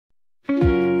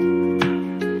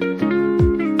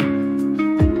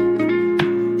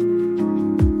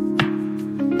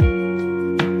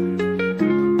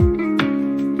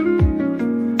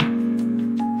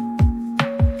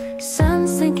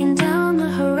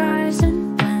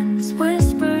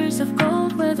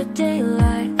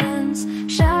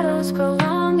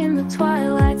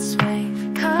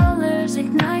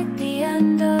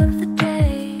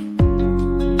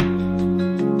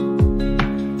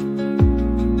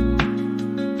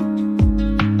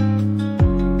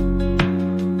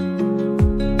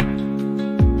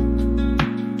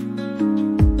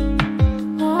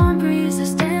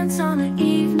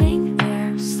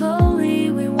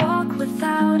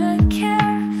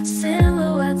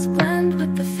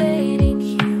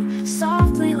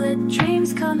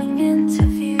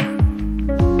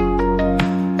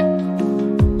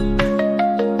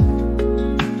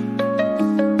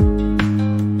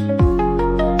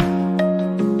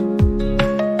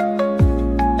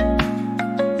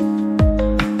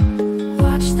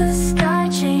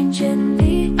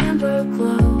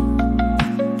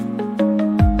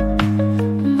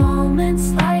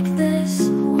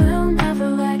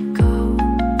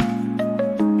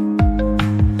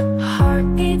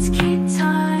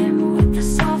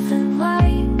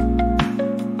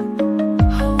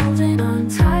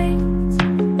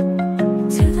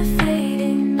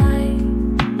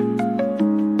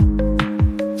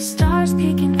stars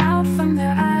peeking out from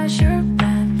their azure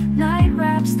bed. Night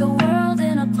wraps the world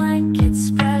in a blanket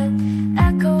spread.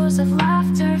 Echoes of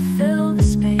laughter fill the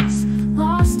space,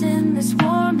 lost in this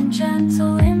warm and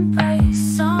gentle embrace.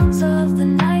 Songs of the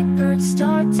nightbirds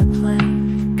start to play,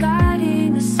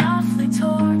 guiding us softly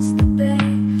towards the bay.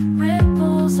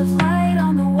 Ripples of light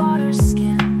on the water's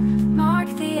skin mark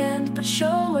the end, but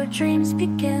show where dreams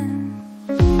begin.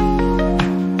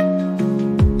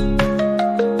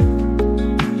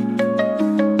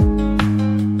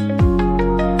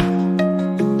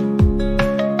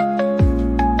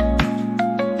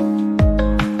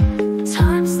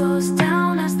 Time slows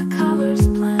down as the colors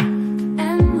blend,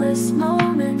 endless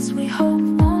moments we hope